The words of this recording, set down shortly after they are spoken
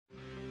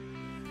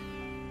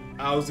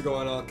How's it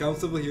going on?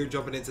 Council here,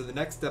 jumping into the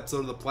next episode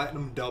of the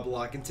Platinum Double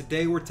Lock, and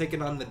today we're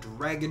taking on the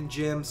Dragon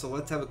Gym, so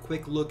let's have a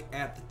quick look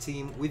at the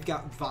team. We've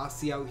got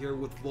Vasi out here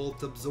with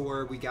Volt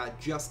Absorb, we got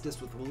Justice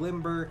with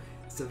Limber,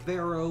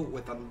 Severo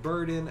with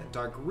Unburden,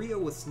 Darkria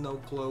with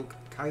Snowcloak,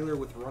 Kyler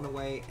with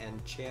Runaway,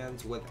 and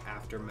Chance with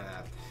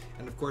Aftermath.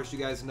 And of course, you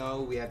guys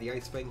know we have the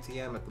Ice Fang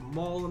TM at the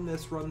mall in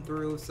this run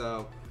through,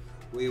 so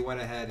we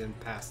went ahead and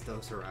passed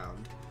those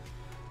around.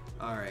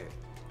 Alright.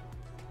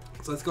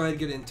 So let's go ahead and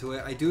get into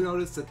it. I do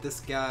notice that this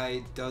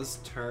guy does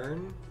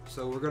turn,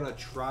 so we're gonna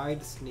try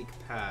to sneak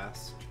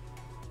past.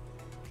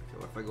 Okay,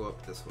 what if I go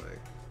up this way?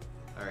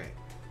 Alright.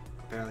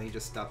 Apparently he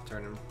just stopped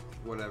turning.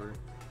 Whatever.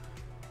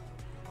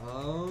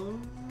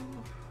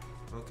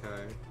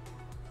 Okay.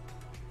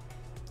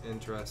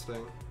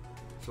 Interesting.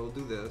 So we'll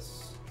do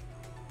this.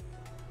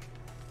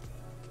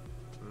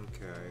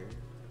 Okay.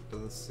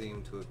 Doesn't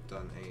seem to have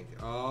done anything.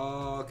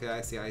 Oh, okay,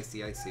 I see. Alright.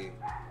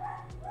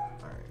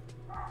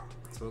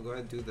 So we'll go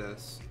ahead and do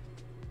this.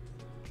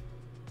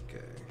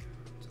 Okay.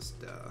 Just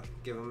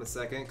give him a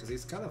second, because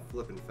he's kind of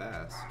flipping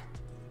fast.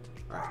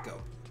 Alright, go.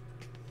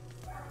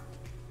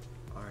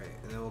 Alright,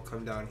 and then we'll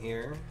come down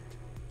here.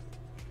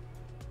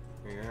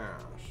 Yeah,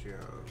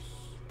 yes.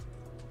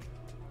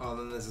 Oh,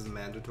 then this is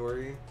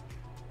mandatory.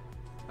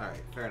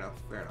 Alright, fair enough.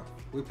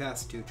 We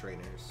passed 2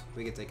 trainers.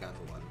 We can take on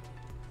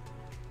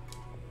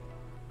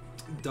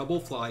 1.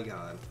 Double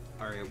Flygon.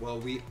 Alright, well,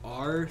 we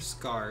are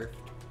Scarfed.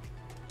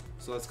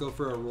 So let's go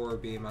for Aurora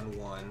Beam on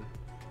 1.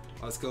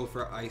 Let's go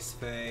for Ice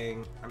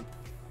Fang. I'm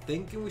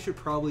thinking we should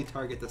probably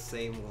target the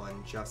same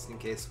one just in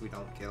case we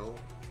don't kill.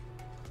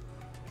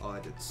 Oh, I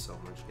did so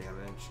much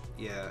damage.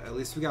 Yeah, at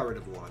least we got rid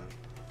of 1.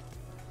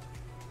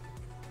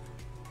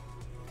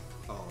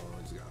 Oh,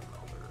 he's got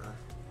another.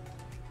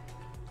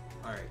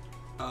 Alright.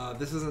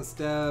 This isn't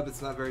Stab.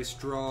 It's not very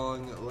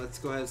strong. Let's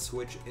go ahead and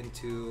switch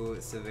into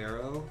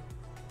Severo.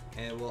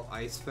 And we'll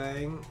Ice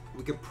Fang.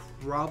 We could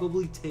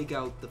probably take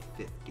out the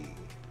 50.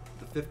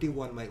 The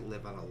 51 might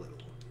live on a little.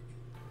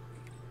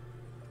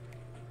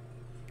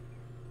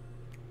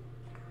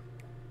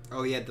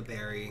 Oh, he had the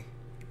berry.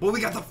 Well,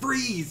 we got the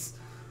freeze!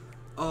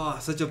 Oh,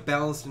 such a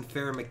balanced and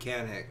fair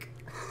mechanic.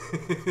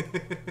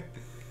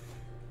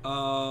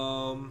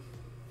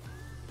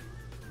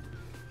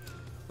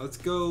 Let's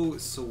go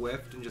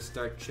Swift and just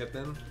start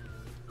chipping.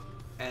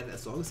 And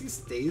as long as he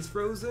stays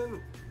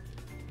frozen,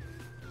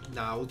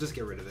 nah, we'll just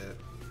get rid of it.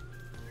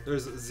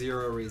 There's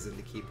 0 reason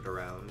to keep it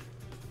around.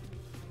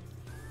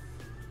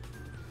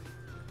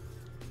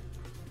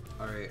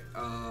 Alright,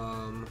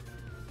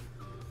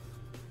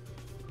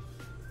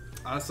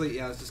 honestly,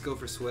 yeah, let's just go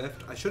for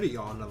Swift. I should have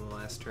yawned on the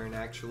last turn,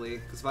 actually,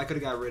 because if I could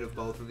have got rid of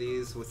both of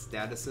these with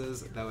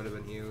statuses, that would have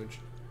been huge.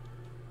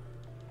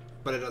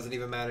 But it doesn't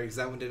even matter, because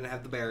that one didn't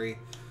have the berry.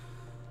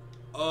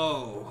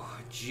 Oh,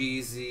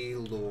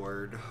 Jeezy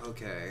Lord.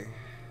 Okay.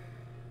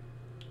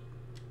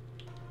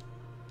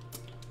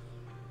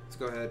 Let's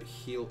go ahead,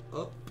 heal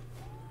up.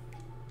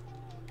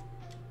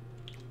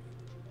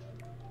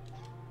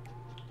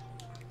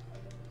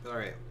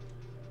 Alright.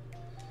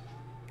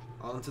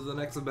 On to the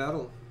next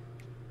battle.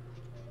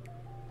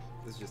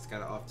 This is just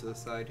kind of off to the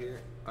side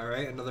here.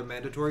 Alright, another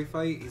mandatory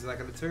fight. He's not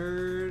going to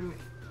turn.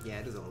 Yeah,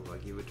 it doesn't look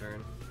like he would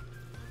turn.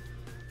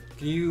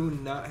 Can you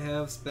not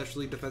have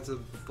specially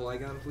defensive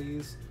Flygon,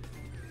 please?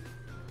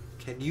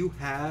 Can you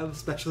have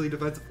specially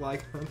defensive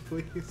Flygon,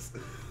 please?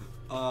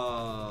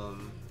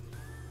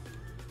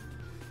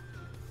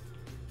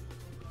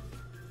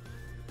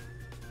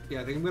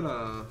 Yeah, I think I'm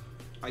gonna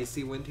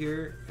Icy Wind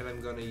here, and I'm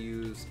gonna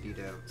use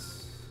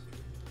D-Dance.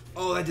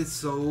 Oh, that did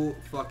so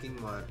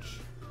fucking much.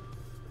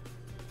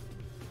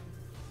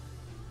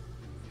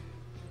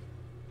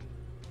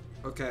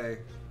 Okay.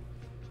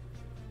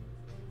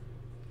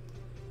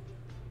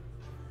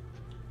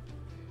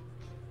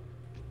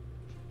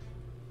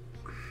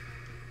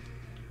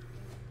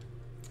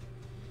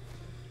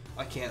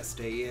 I can't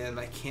stay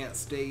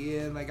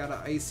in. I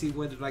gotta Icy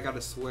Wind and I gotta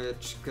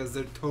switch because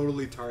they're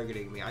totally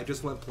targeting me. I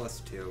just went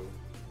 +2.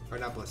 Or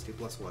not +2,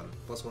 +1.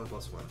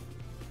 +1.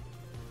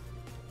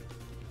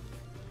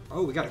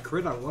 Oh, we got a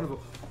crit on one of them.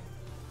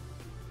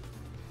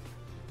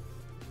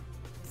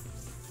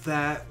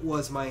 That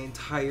was my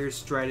entire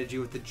strategy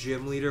with the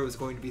gym leader, was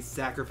going to be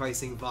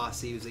sacrificing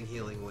Vasi using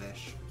Healing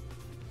Wish.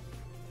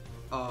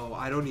 Oh,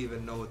 I don't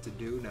even know what to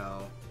do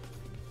now.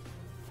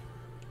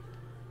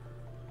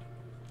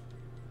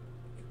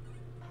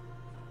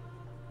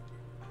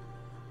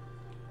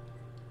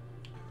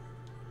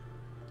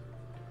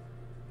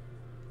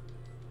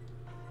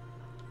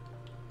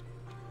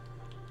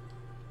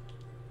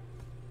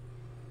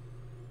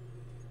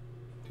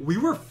 We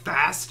were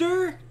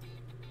faster?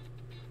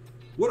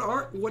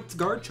 What's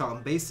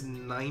Garchomp? Base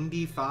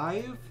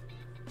 95?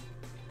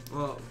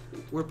 Well,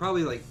 we're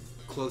probably like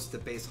close to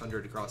base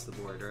 100 across the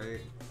board,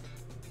 right?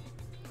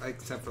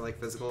 Except for like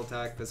physical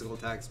attack. Physical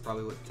attack is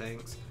probably what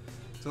tanks.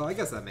 So I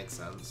guess that makes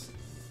sense.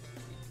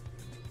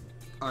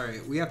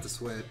 Alright, we have to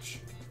switch.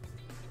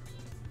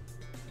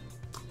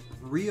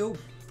 Rio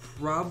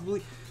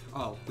probably...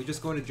 Oh, we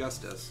just go into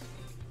Justice.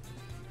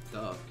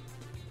 Duh.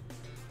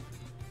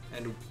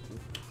 And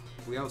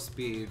we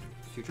outspeed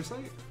Future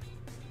Sight?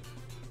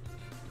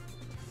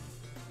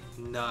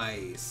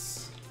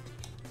 Nice.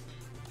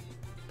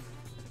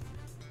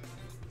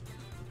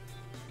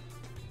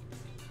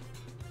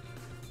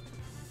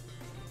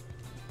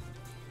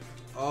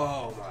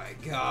 Oh my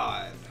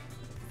god.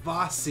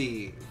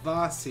 Vasi.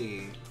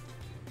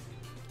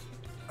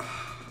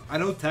 I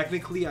know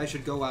technically I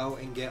should go out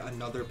and get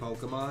another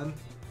Pokemon,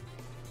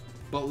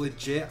 but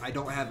legit, I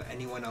don't have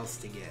anyone else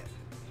to get.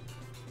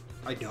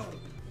 I don't.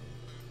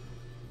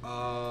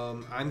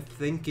 I'm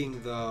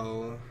thinking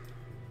though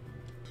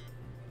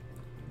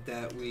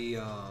that we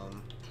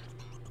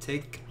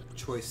take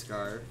Choice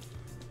Scarf.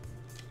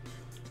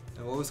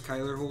 And what was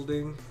Kyler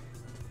holding?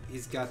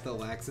 He's got the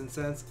Laxin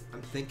Sense.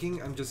 I'm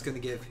thinking I'm just gonna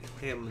give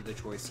him the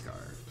Choice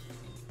Scarf.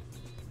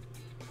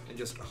 And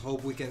just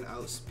hope we can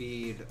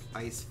outspeed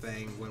Ice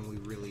Fang when we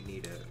really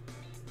need it.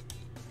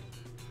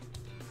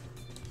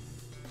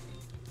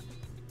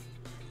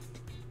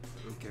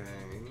 Okay.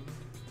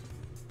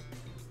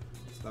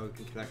 So now we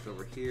can connect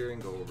over here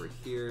and go over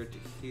here to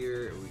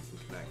here, and we can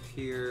connect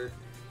here.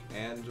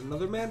 And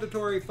another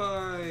mandatory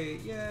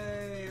fight!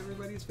 Yay!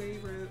 Everybody's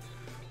favorite.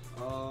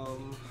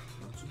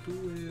 Let's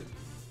do it.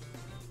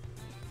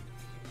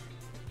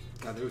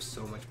 God, there was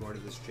so much more to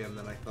this gym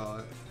than I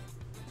thought.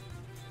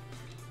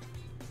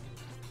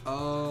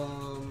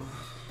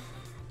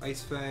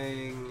 Ice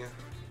Fang.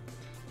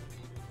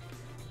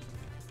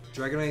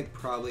 Dragonite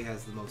probably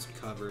has the most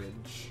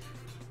coverage.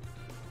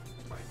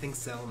 I think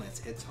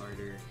Salamence hits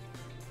harder.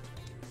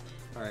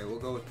 Alright, we'll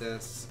go with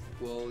this.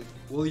 We'll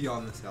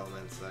yawn the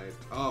Salamence side.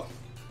 Oh,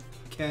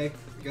 okay.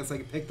 I guess I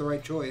can pick the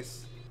right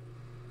choice.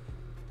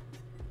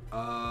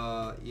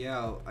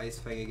 Yeah, Ice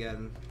Fang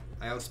again.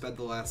 I outsped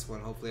the last one.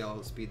 Hopefully I'll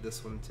outspeed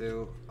this one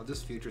too. I'll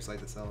just Future Sight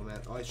the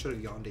Salamence. Oh, I should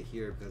have yawned it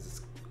here because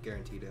it's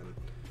guaranteed in.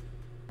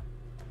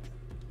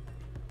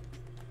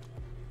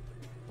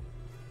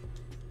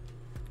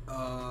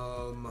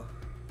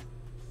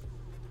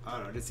 I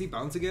don't know. Did he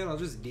bounce again? I'll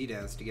just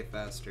D-dance to get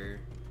faster.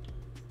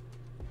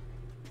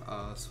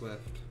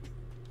 Swift.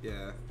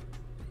 Yeah.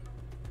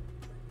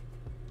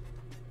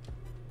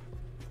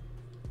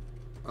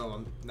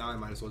 Oh, now I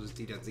might as well just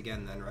D-dance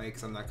again then, right?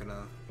 Because I'm not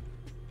gonna...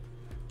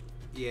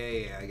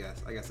 Yeah, I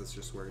guess this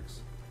just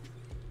works.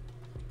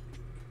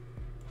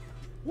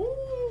 Woo!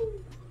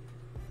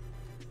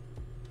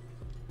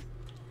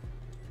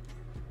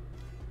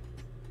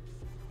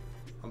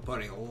 I'm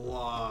putting a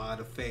lot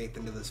of faith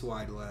into this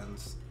wide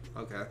lens.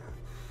 Okay.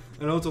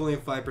 I know it's only a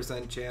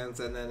 5% chance,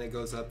 and then it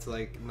goes up to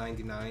like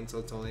 99, so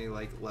it's only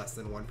like less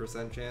than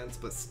 1% chance,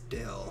 but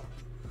still.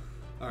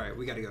 Alright,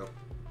 we gotta go.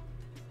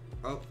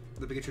 Oh,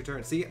 the Pikachu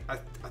turn. See, I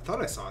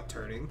thought I saw it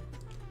turning.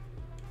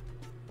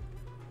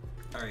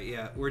 Alright,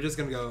 yeah, we're just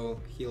gonna go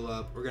heal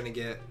up. We're gonna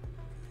get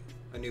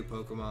a new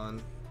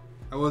Pokemon.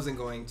 I wasn't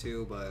going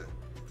to, but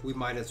we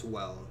might as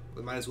well.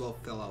 We might as well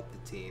fill out the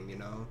team, you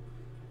know?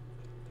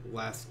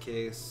 Last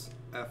case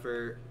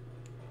effort.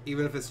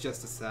 Even if it's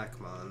just a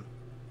Sackmon.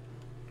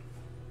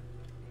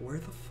 Where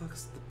the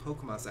fuck's the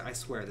Pokemon? I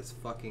swear, this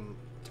fucking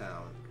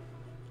town.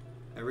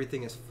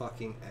 Everything is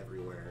fucking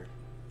everywhere.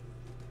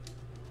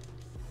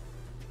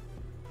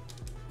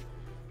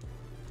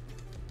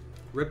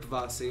 Rip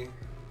Vasi.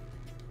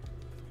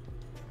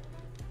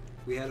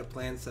 We had a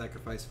planned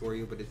sacrifice for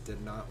you, but it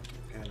did not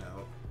pan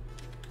out.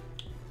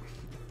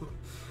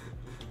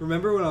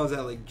 Remember when I was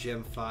at like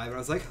Gym 5 and I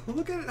was like,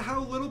 look at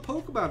how little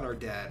Pokemon are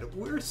dead.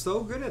 We're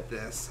so good at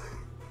this.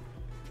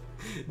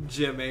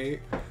 Gym 8.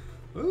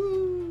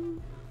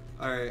 Ooh.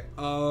 Alright,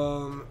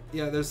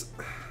 yeah,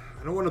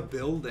 I don't want to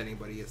build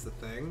anybody is the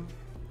thing.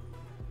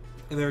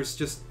 And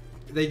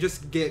they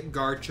just get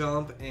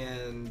Garchomp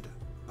and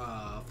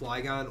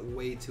Flygon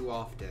way too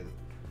often.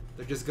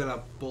 They're just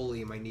gonna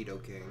bully my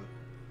Nidoking.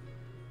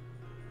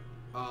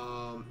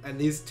 And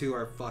these two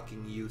are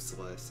fucking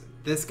useless.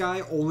 This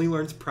guy only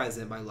learns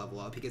Present by level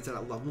up. He gets it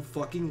at level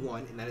fucking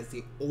 1, and that is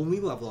the only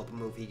level up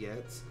move he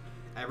gets.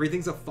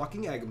 Everything's a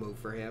fucking egg move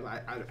for him. I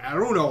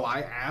don't know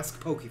why.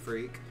 Ask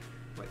Pokefreak.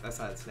 Wait, that's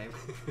not its name.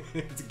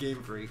 It's a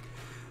Game Freak.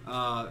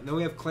 Then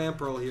we have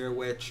Clamperl here,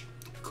 which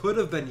could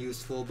have been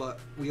useful, but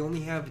we only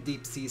have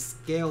Deep Sea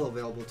Scale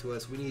available to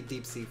us. We need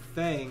Deep Sea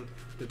Fang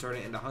to turn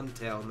it into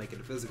Huntail and make it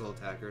a physical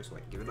attacker, so I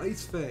can give it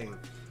Ice Fang.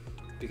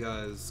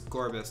 Because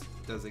Gorbis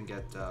doesn't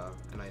get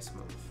an ice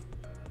move.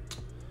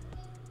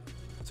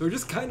 So we're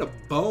just kind of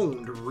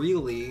boned,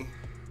 really.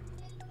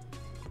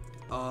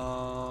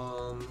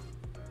 Alright,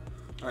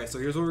 so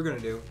here's what we're going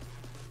to do.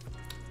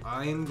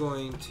 I'm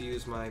going to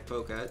use my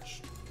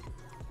Poketch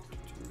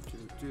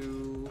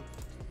to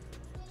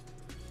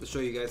show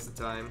you guys the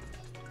time.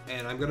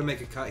 And I'm going to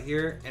make a cut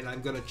here, and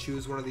I'm going to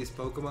choose one of these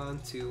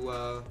Pokemon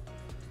to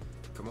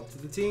come up to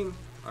the team.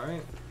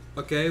 Alright.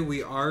 Okay,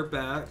 we are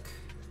back.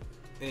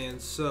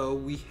 And so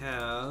we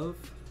have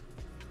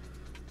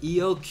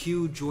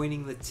ELQ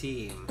joining the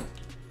team.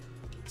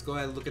 Let's go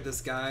ahead and look at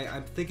this guy.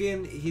 I'm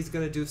thinking he's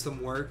going to do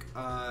some work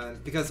on...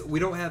 Because we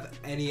don't have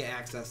any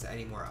access to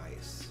any more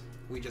ice.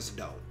 We just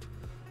don't.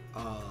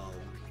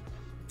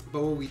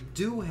 But what we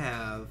do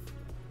have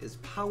is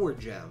Power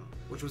Gem,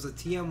 which was a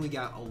TM we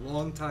got a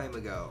long time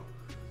ago.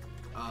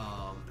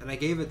 And I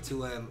gave it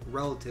to him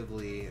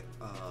relatively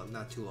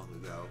not too long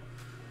ago.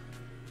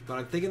 But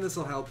I'm thinking this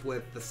will help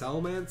with the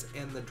Salamence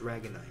and the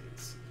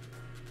Dragonites.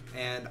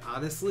 And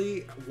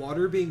honestly,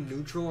 water being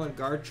neutral on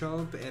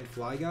Garchomp and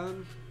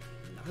Flygon,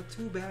 not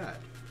too bad.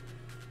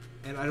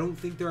 And I don't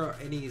think there are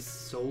any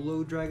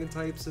solo dragon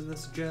types in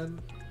this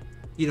gen.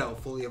 You know,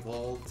 fully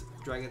evolved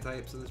dragon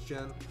types in this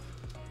gen.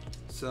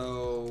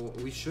 So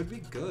we should be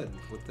good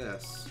with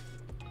this.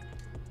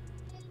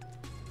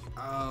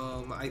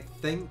 I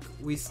think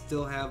we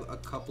still have a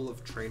couple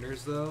of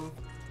trainers though.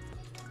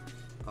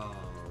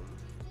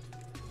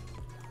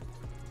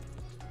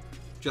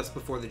 Just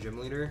before the gym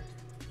leader.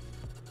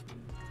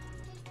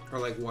 Or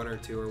like 1 or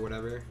 2 or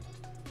whatever.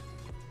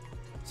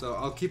 So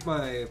I'll keep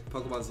my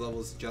Pokemon's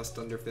levels just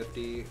under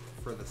 50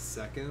 for the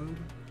second.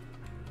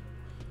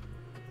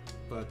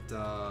 But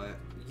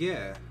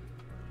yeah,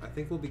 I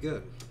think we'll be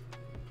good.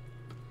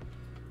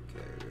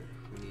 Okay,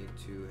 we need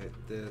to hit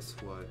this,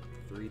 what,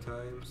 3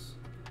 times?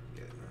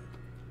 Yeah.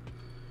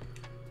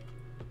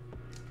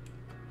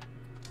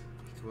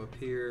 Come up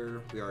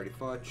here, we already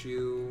fought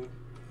you.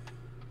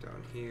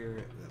 Down here,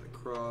 and then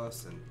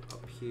across, and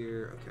up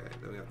here. Okay,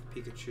 then we have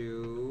the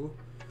Pikachu,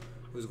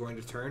 who's going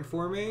to turn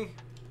for me.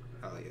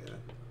 Hell yeah.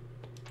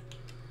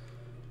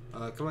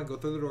 Come on, go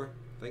through the door.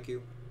 Thank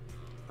you.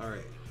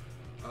 Alright.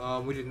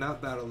 We did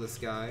not battle this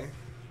guy.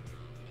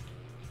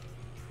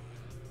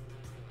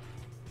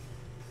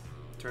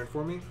 Turn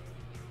for me.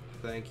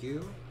 Thank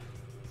you.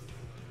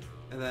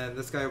 And then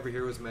this guy over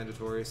here was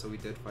mandatory, so we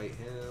did fight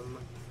him.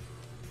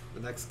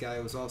 The next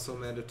guy was also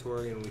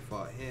mandatory, and we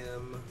fought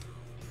him.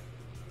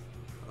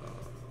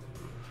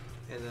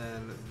 And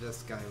then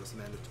this guy was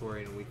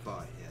mandatory, and we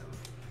fought him.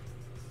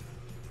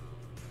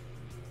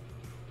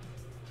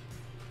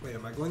 Wait,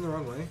 am I going the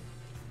wrong way?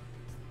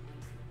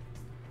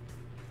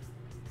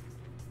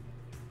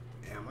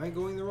 Am I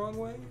going the wrong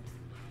way?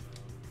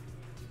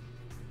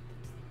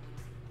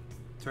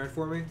 Turn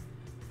for me.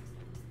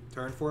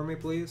 Turn for me,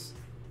 please.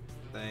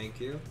 Thank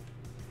you.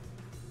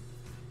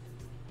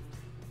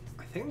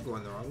 I think I'm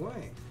going the wrong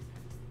way.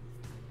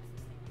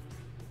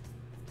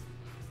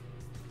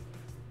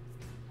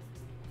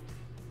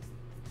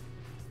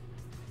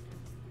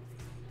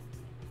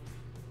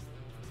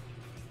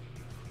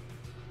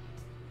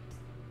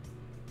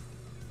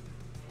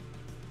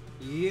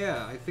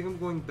 Yeah, I think I'm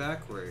going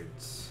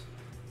backwards.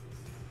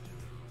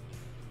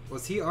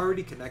 Was he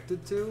already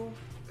connected to?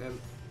 Am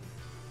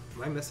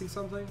I missing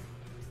something?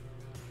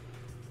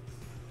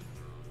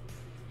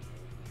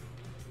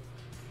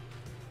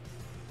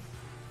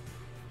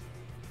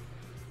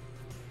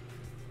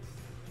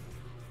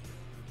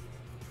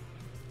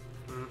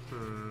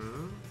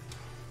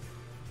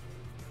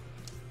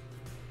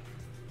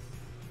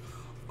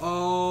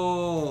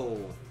 Oh!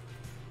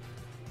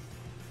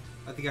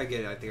 I think I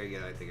get it, I think I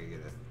get it, I think I get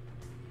it.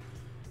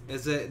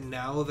 Is it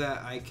now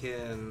that I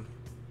can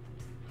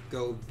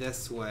go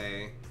this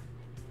way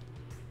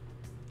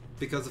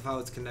because of how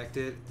it's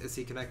connected? Is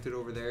he connected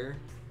over there?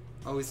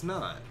 Oh, he's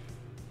not.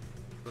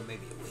 But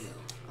maybe it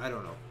will. I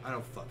don't know. I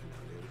don't fucking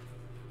know, dude.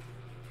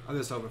 I'm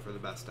just hoping for the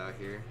best out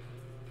here.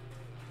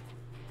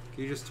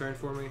 Can you just turn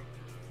for me?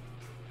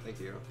 Thank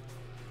you.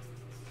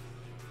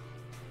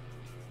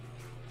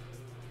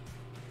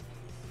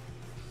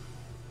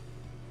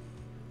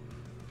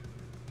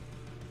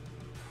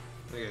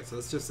 Okay, so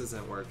this just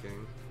isn't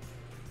working.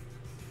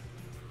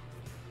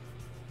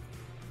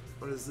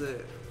 What is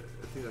it?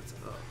 I think that's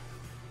up.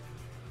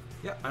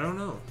 Yeah, I don't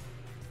know.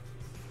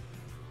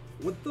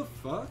 What the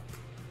fuck?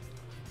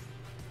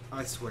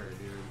 I swear,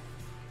 dude.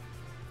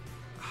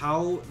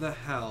 How the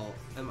hell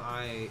am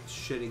I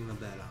shitting the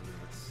bed on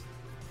this?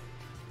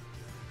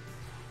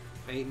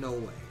 Ain't no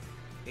way.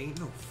 Ain't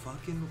no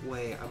fucking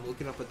way I'm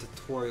looking up a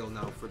tutorial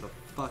now for the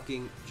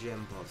fucking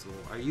gym puzzle.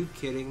 Are you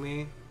kidding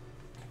me?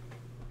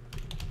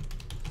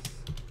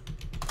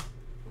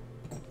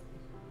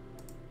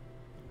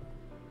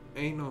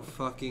 Ain't no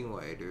fucking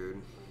way,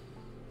 dude.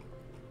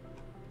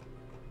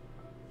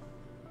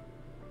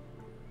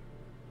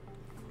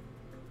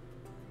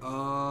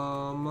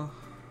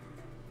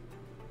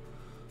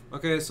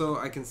 Okay, so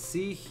I can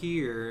see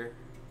here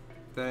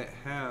that it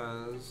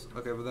has...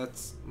 Okay, but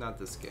that's not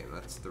this game.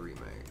 That's the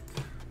remake.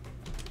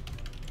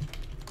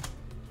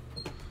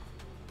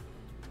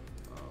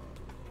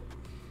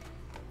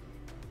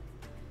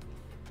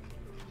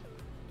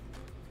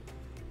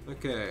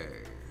 Okay.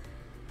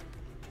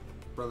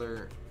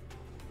 Brother...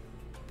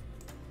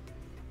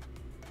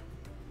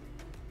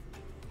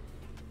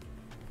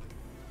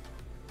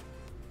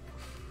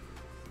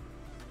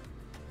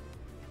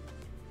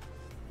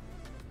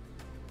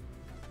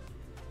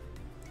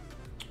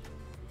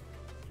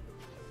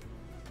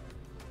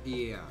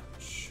 Yeah,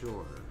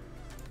 sure.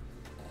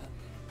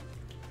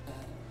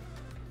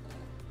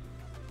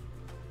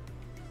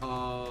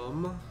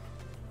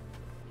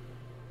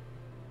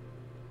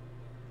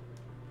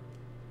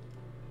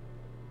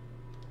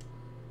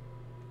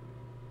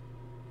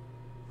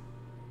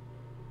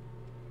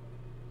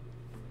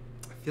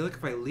 I feel like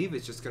if I leave,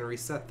 it's just gonna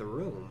reset the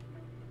room.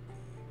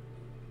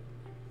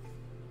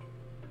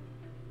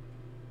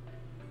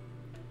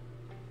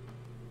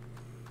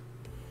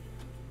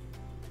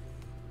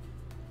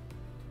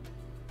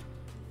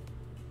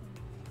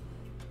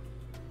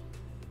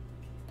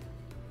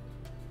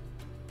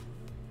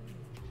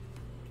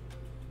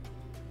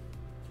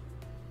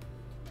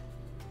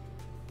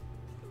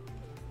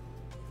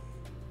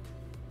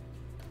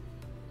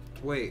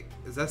 Wait,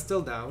 is that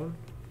still down?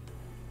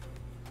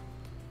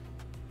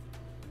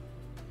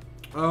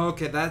 Oh,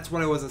 okay, that's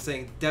what I wasn't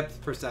saying.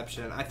 Depth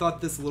perception. I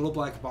thought this little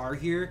black bar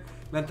here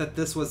meant that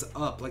this was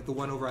up, like the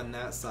one over on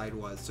that side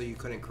was, so you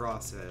couldn't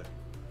cross it.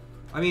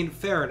 I mean,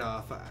 fair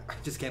enough. I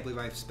just can't believe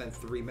I've spent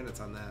 3 minutes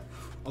on that.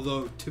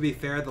 Although, to be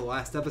fair, the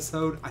last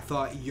episode, I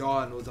thought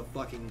yawn was a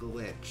fucking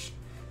glitch.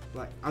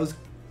 Like, I was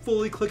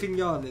fully clicking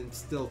yawn and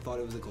still thought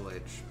it was a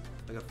glitch.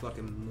 Like a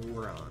fucking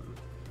moron.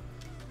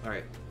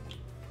 Alright.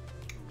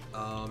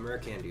 Rare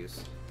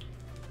candies.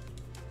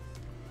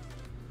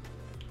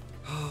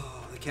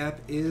 Oh, the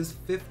cap is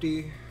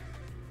 50.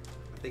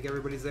 I think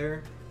everybody's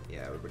there.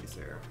 Yeah, everybody's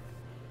there.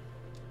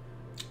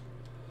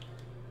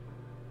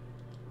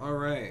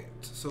 Alright,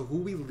 so who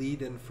we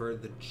lead in for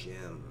the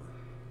gym?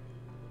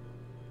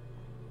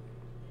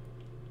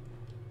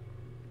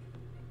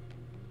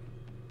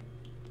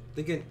 I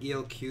think an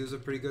ELQ is a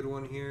pretty good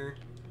one here.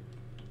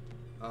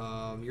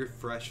 You're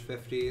fresh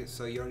 50,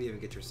 so you don't even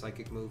get your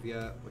psychic move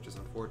yet, which is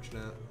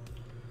unfortunate.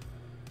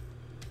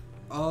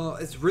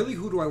 It's really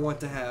who do I want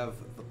to have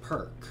the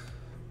perk?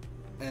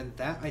 And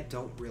that I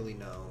don't really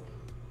know.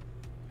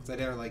 Because I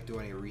didn't like do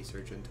any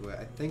research into it.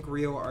 I think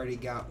Rio already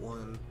got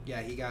one.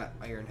 Yeah, he got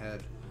Iron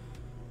Head.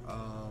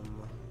 I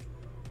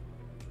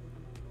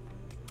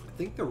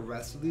think the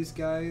rest of these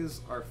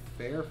guys are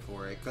fair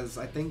for it, because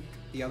I think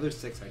the other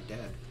 6 are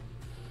dead.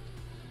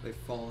 They've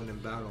fallen in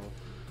battle.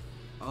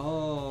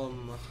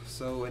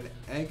 So an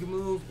egg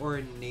move or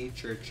a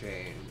nature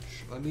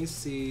change? Let me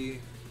see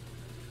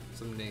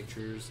some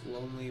natures.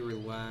 Lonely,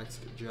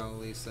 relaxed,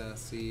 jolly,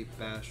 sassy,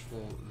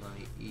 bashful,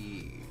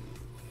 naive.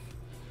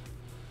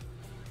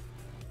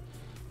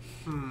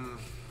 I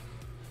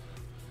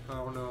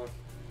don't know.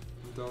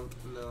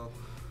 Don't know.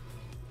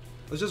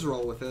 Let's just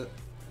roll with it.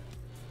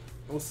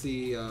 We'll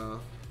see, we'll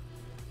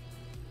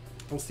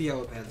see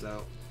how it pans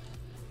out.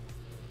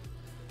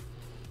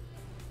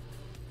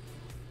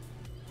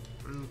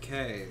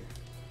 Okay.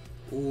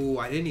 Ooh,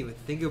 I didn't even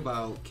think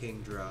about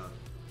Kingdra.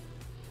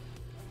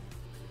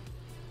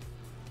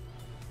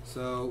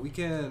 So we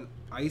can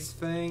Ice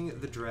Fang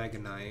the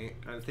Dragonite.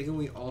 I'm thinking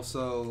we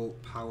also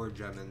Power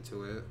Gem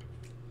into it.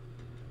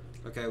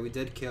 Okay, we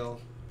did kill.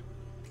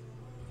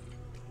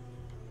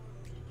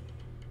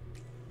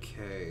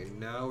 Okay,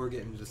 now we're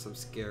getting into some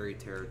scary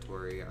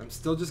territory. I'm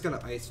still just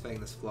gonna Ice Fang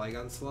this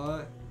Flygon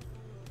slot.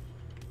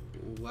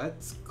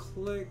 Let's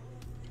click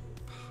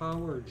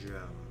Power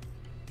Gem.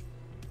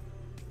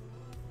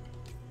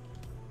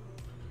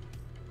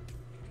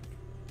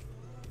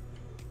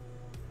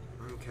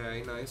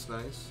 Okay, nice,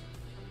 nice.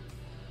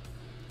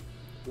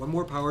 One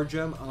more Power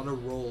Gem on a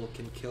roll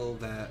can kill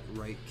that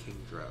right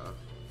Kingdra.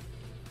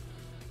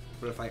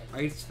 But if I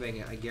Ice Fang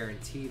it, I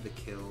guarantee the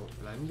kill.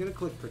 And I'm gonna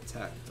click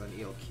Protect on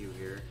ELQ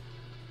here.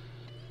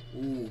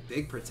 Ooh,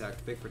 big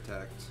Protect, big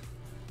Protect.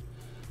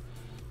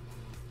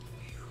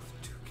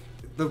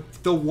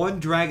 The one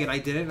dragon I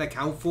didn't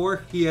account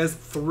for, he has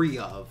 3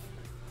 of.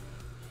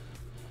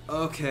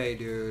 Okay,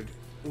 dude.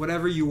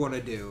 Whatever you want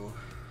to do.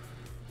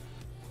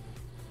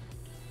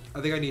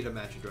 I think I need a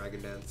match of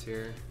Dragon Dance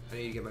here. I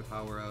need to get my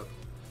power up.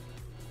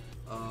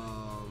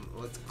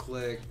 Let's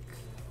click.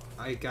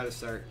 I gotta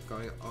start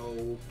going.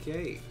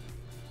 Okay.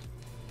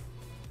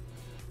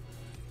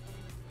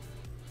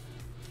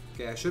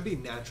 Okay, I should be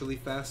naturally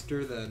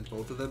faster than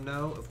both of them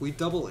now. If we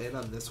double in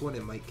on this one,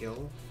 it might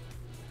kill.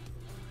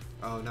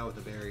 Oh, now with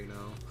the berry,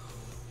 no.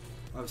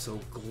 I'm so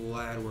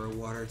glad we're a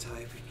water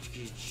type.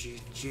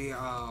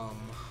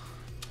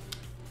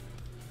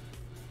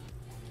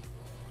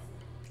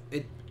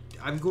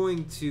 I'm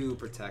going to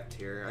protect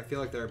here. I feel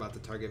like they're about to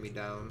target me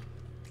down.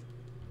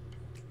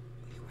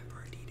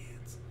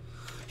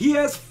 He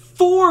has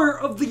 4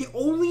 of the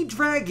only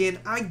dragon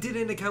I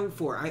didn't account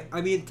for.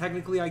 I mean,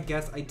 technically, I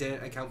guess I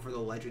didn't account for the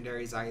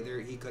legendaries either.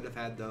 He could have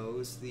had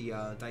those, the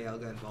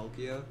Dialga and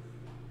Volkner,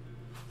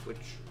 which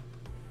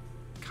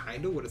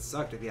kind of would have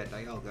sucked if he had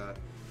Dialga.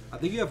 I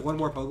think you have one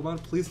more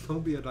Pokemon. Please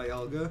don't be a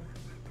Dialga.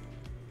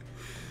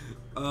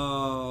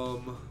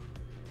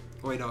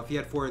 Wait, no, if he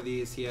had 4 of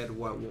these, he had,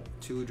 what,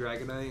 2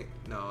 Dragonite?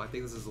 No, I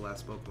think this is the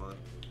last Pokemon.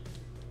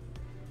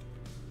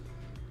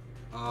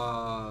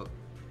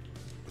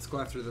 Let's go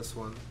after this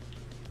one.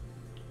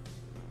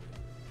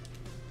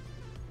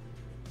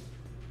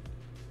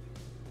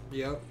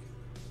 Yep.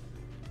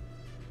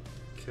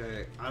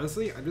 Okay,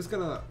 honestly, I'm just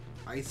gonna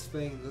Ice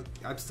Fang the...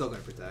 I'm still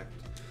gonna Protect.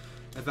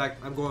 In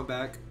fact, I'm going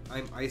back.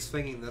 I'm Ice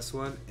Fanging this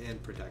one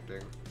and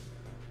Protecting.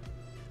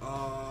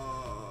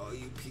 Oh,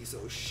 you piece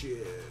of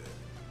shit.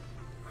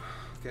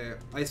 Okay,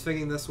 Ice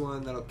Fanging this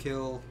one, that'll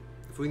kill.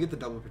 If we get the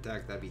double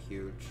Protect, that'd be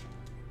huge.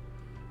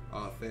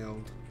 Oh, it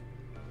failed.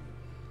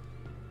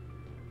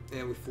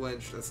 And we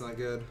flinched. That's not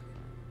good.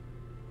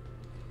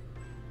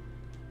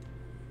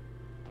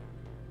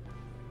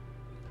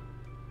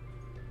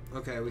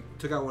 Okay, we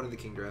took out one of the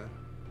Kingdra.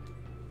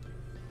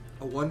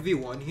 A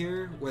 1v1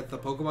 here with a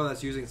Pokemon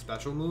that's using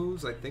special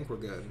moves. I think we're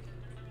good.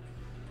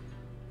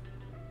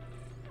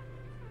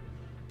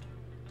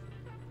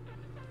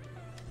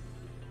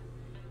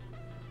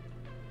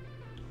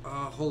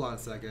 Hold on a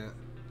second.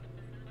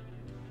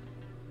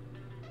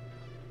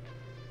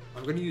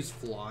 I'm gonna use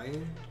Fly.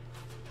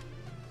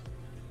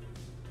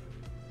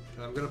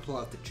 And I'm gonna pull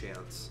out the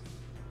Chance.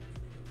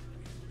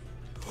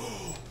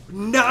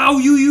 Now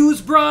you use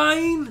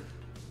Brine?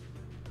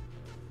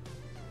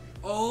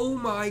 Oh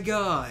my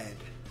god.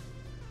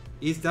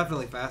 He's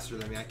definitely faster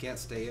than me. I can't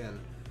stay in.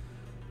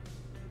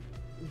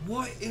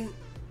 What in...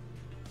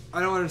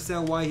 I don't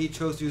understand why he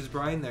chose to use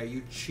Brine there,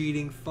 you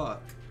cheating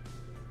fuck.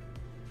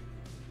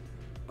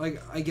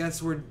 Like, I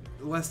guess we're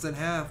less than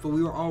half, but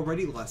we were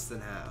already less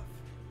than half.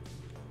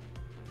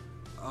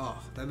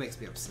 Oh, that makes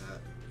me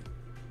upset.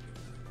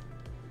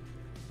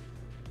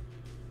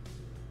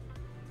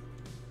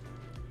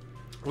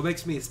 What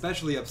makes me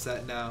especially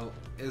upset now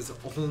is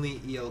only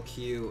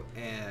ELQ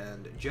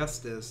and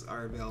Justice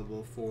are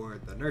available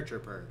for the Nurture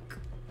perk.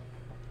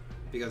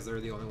 Because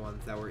they're the only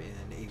ones that were in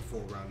a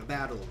full round of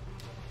battle.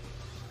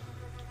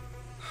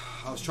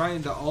 I was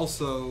trying to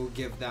also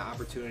give that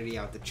opportunity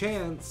out the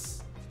chance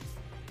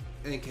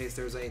in case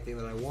there was anything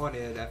that I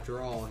wanted.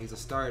 After all, he's a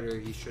starter,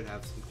 he should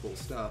have some cool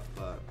stuff,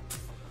 but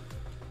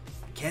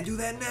can't do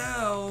that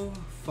now.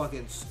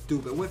 Fucking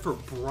stupid. Went for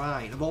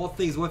Brine. Of all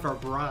things, went for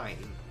Brine.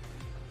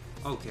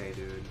 Okay,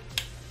 dude.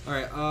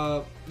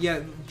 Alright, yeah,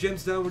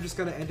 gym's done. We're just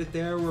gonna end it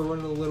there. We're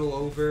running a little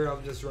over.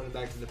 I'm just running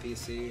back to the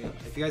PC.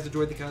 If you guys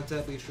enjoyed the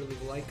content, be sure to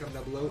leave a like, comment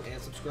down below,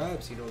 and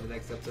subscribe so you know when the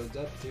next episode's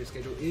up. So your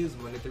schedule is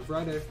Monday through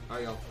Friday.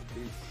 Alright, y'all.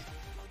 Peace.